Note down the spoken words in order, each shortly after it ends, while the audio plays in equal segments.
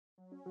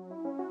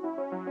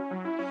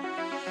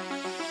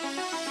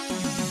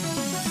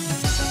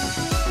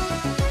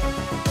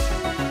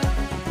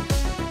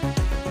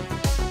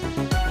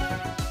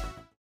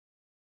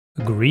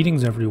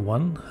Greetings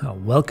everyone,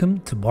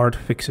 welcome to Bart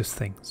Fixes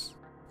Things.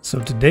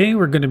 So today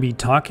we're going to be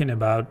talking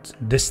about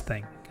this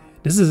thing.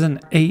 This is an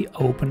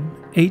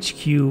AOpen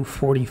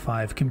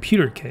HQ45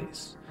 computer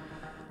case,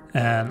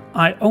 and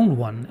I owned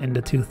one in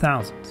the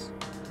 2000s.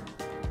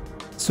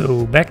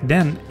 So back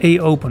then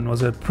AOpen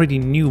was a pretty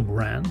new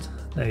brand.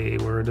 They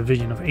were a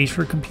division of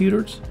Acer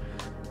Computers,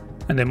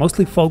 and they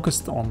mostly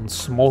focused on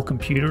small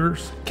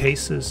computers,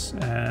 cases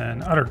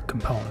and other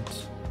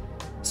components.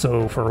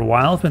 So for a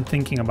while I've been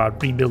thinking about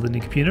rebuilding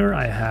the computer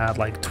I had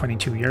like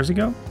 22 years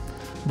ago,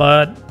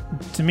 but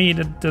to me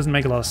that doesn't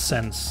make a lot of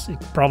sense. It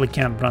probably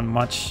can't run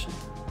much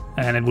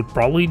and it would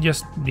probably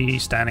just be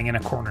standing in a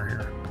corner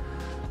here.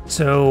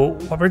 So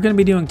what we're going to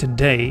be doing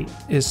today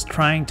is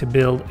trying to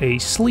build a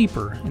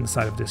sleeper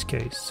inside of this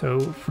case. So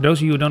for those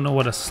of you who don't know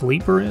what a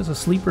sleeper is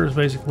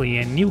basically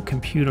a new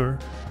computer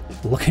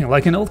looking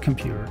like an old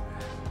computer.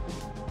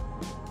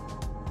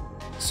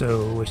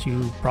 So as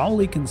you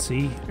probably can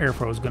see,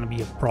 airflow is going to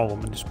be a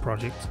problem in this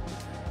project.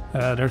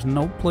 There's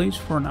no place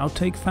for an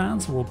outtake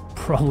fan, so we'll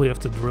probably have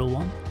to drill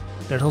one.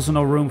 There's also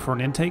no room for an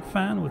intake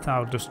fan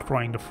without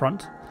destroying the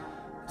front.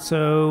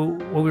 So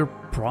what we're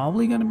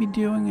probably going to be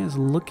doing is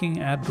looking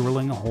at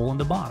drilling a hole in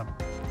the bottom.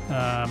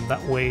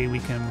 That way we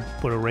can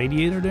put a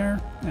radiator there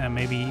and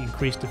maybe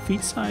increase the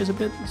feet size a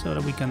bit so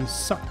that we can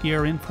suck the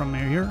air in from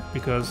here,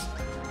 because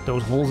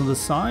those holes in the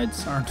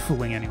sides aren't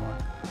fooling anyone.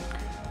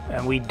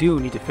 And we do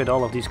need to fit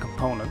all of these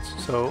components.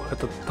 So at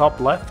the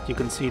top left you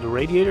can see the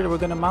radiator that we're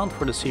going to mount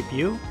for the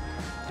CPU.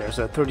 There's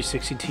a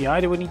 3060 Ti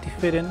that we need to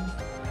fit in,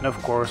 and of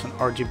course an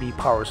RGB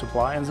power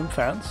supply and some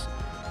fans.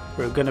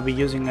 We're going to be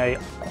using a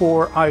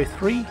Core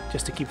i3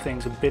 just to keep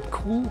things a bit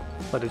cool,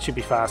 but it should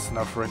be fast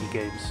enough for any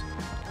games.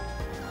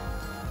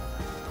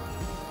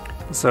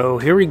 So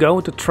here we go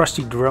with the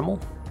trusty Dremel.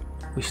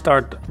 We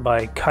start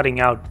by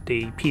cutting out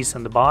the piece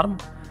on the bottom.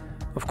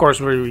 Of course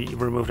we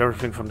removed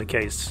everything from the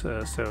case,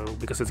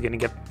 because it's going to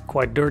get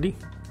quite dirty.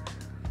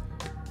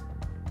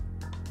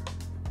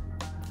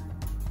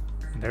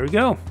 And there we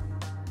go.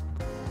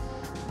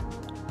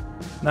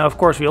 Now of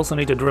course we also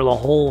need to drill a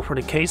hole for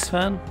the case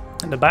fan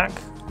in the back.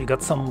 We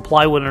got some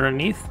plywood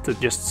underneath to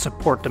just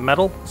support the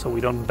metal so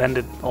we don't bend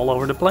it all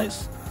over the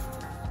place.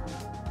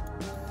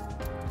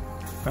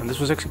 And this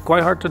was actually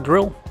quite hard to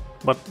drill,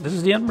 but this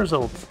is the end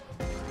result.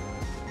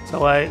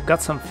 So I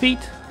got some feet,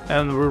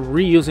 and we're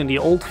reusing the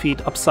old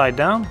feet upside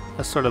down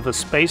as sort of a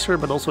spacer,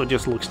 but also it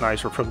just looks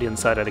nicer from the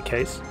inside of the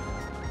case.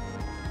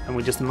 And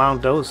we just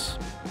mount those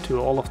to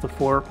all of the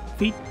 4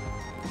 feet.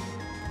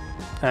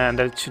 And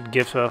that should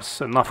give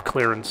us enough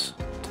clearance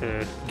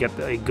to get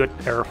a good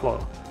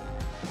airflow.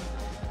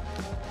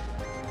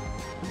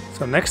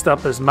 So next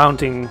up is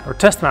mounting or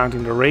test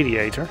mounting the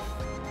radiator.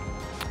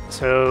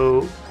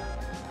 So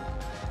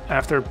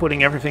after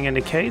putting everything in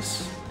the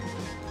case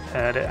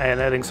and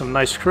adding some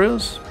nice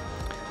screws,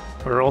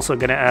 we're also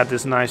going to add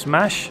this nice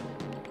mesh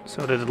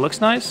so that it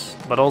looks nice,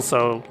 but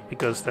also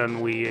because then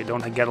we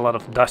don't get a lot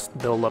of dust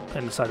buildup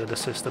inside of the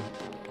system.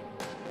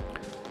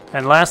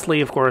 And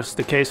lastly, of course,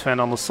 the case fan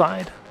on the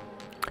side.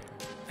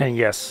 And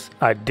yes,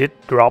 I did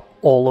drop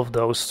all of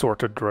those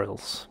sorted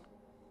drills.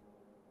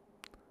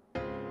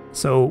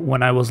 So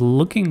when I was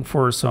looking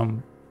for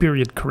some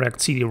period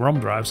correct CD-ROM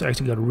drives, I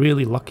actually got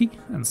really lucky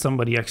and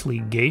somebody actually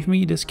gave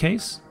me this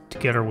case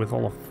together with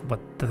all of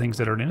the things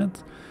that are in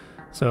it.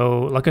 So,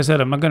 like I said,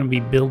 I'm not going to be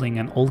building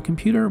an old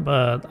computer,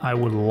 but I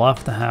would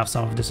love to have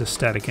some of this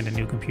aesthetic in the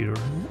new computer.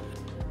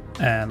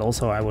 And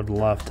also I would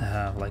love to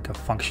have like a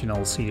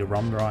functional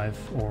CD-ROM drive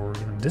or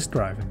even disk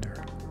drive in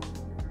there.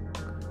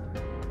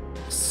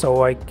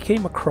 So I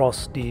came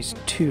across these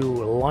 2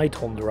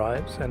 Lighton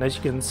drives, and as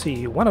you can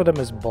see, one of them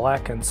is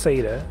black and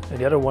SATA, and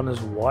the other one is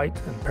white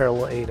and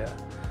parallel ADA.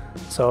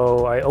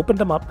 So I opened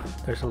them up.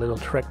 There's a little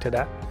trick to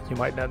that you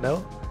might not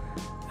know.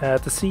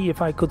 To see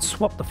if I could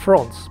swap the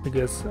fronts,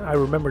 because I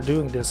remember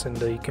doing this in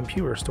the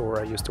computer store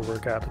I used to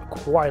work at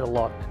quite a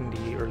lot in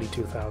the early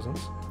 2000s,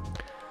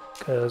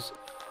 because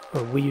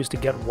we used to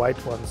get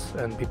white ones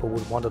and people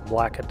would want it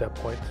black at that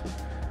point.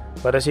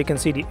 But as you can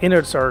see, the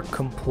innards are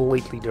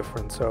completely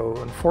different, so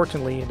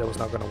unfortunately that was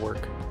not going to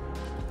work.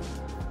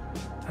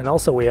 And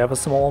also we have a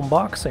small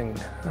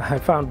unboxing. I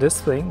found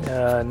this thing,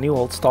 new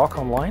old stock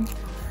online.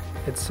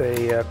 It's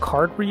a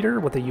card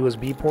reader with a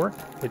USB port,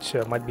 which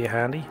might be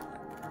handy.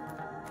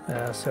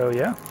 So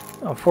yeah,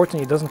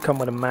 unfortunately it doesn't come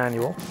with a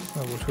manual,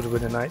 which would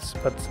have been nice,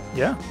 but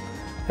yeah,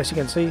 as you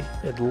can see,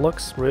 it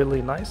looks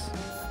really nice.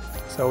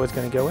 So it's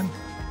going to go in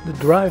the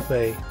drive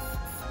bay.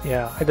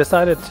 Yeah, I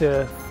decided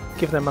to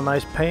give them a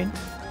nice paint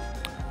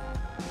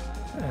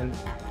and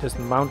just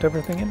mount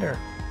everything in there.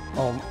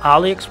 On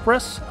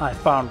AliExpress I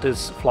found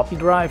this floppy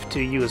drive to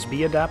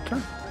USB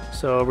adapter,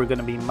 so we're going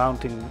to be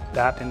mounting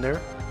that in there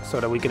so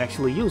that we can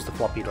actually use the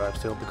floppy drive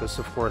still, because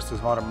of course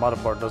this modern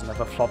motherboard doesn't have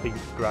a floppy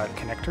drive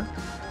connector.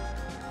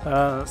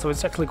 So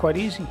it's actually quite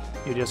easy.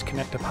 You just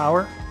connect the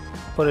power,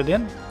 put it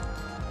in,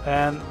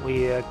 and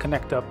we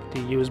connect up the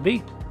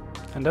USB,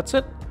 and that's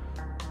it.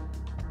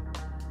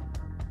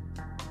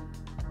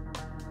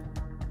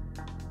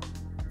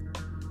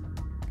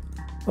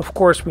 Of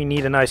course, we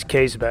need a nice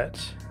case badge.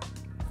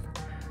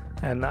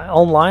 And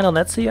online on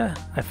Etsy,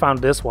 I found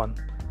this one.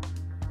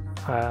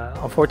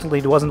 Unfortunately,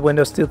 it wasn't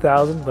Windows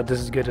 2000, but this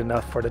is good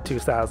enough for the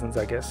 2000s,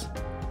 I guess.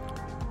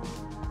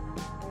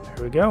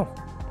 Here we go.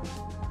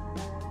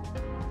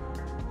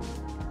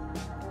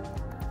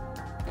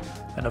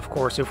 And of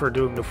course, if we're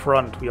doing the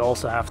front, we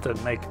also have to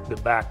make the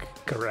back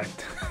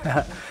correct.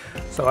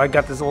 So I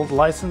got this old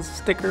license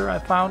sticker I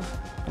found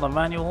on the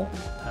manual,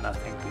 and I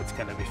think it's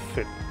gonna be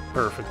fit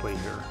perfectly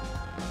here,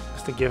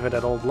 just to give it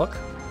that old look.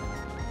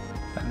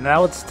 And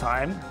now it's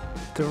time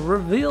to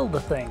reveal the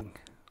thing.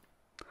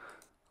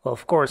 Well,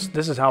 of course,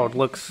 this is how it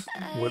looks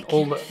with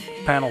all the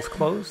panels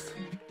closed.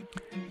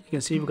 You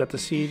can see we've got the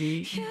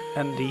CD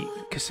and the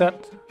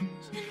cassette.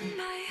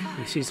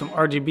 You see some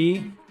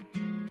RGB.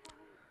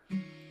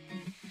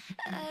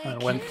 I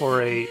went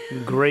for a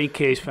gray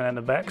case fan in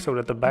the back so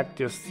that the back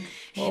just,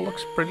 well,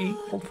 looks pretty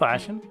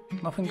old-fashioned.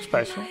 Nothing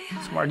special.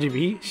 Some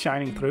RGB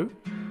shining through.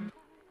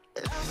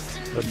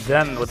 But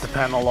then with the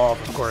panel off,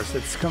 of course,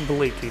 it's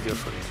completely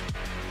different.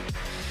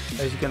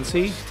 As you can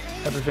see,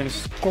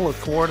 everything's color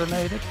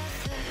coordinated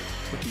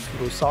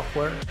through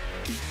software.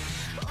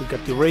 We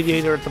got the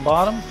radiator at the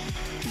bottom,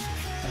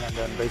 and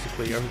then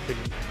basically everything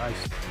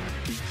nice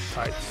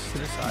tight to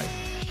the side.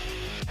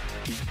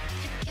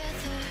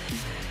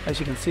 As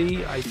you can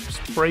see, I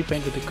spray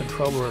painted the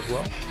controller as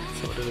well,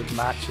 so that it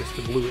matches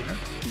the blue in it.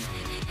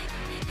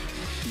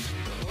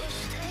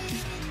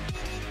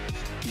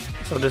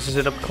 So this is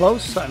it up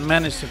close. I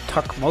managed to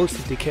tuck most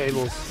of the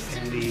cables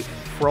in the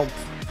front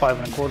 5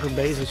 1/4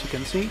 base, as you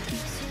can see,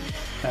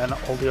 and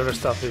all the other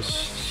stuff is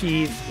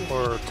sheathed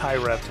or tie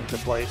wrapped into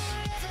place,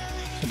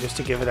 so just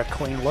to give it a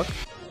clean look.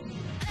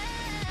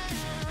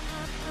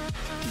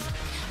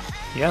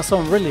 Yeah, so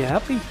I'm really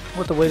happy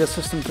with the way the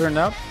system turned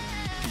out.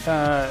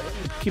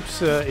 It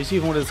keeps,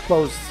 even when it's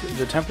closed,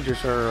 the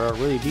temperatures are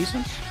really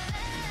decent,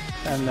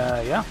 and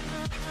yeah,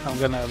 I'm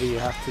gonna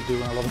have to do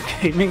a lot of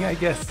gaming, I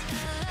guess.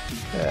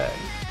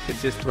 It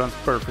just runs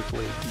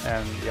perfectly,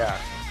 and yeah,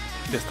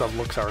 this stuff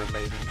looks are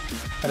amazing.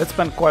 And it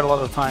spent quite a lot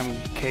of time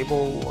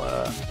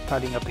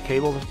tidying up the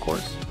cables, of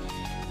course.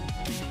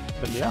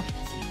 But yeah,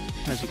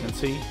 as you can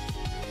see,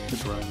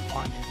 it's running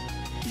fine.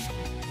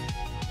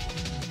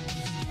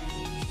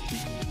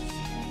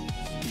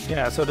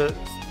 Yeah, so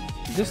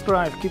this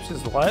drive keeps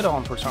its light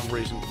on for some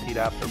reason with the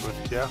adapter,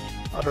 but yeah,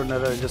 other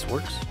than that, it just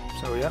works.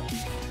 So yeah.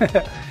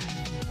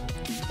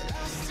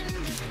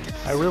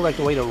 I really like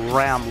the way the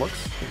RAM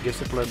looks. It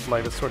gives it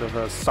like a sort of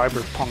a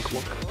cyberpunk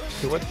look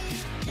to it,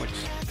 which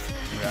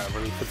yeah,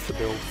 really fits the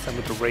bill. Same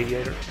with the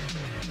radiator.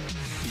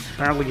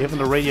 Apparently having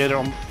the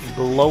radiator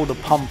below the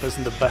pump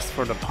isn't the best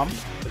for the pump,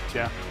 but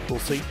yeah, we'll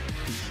see.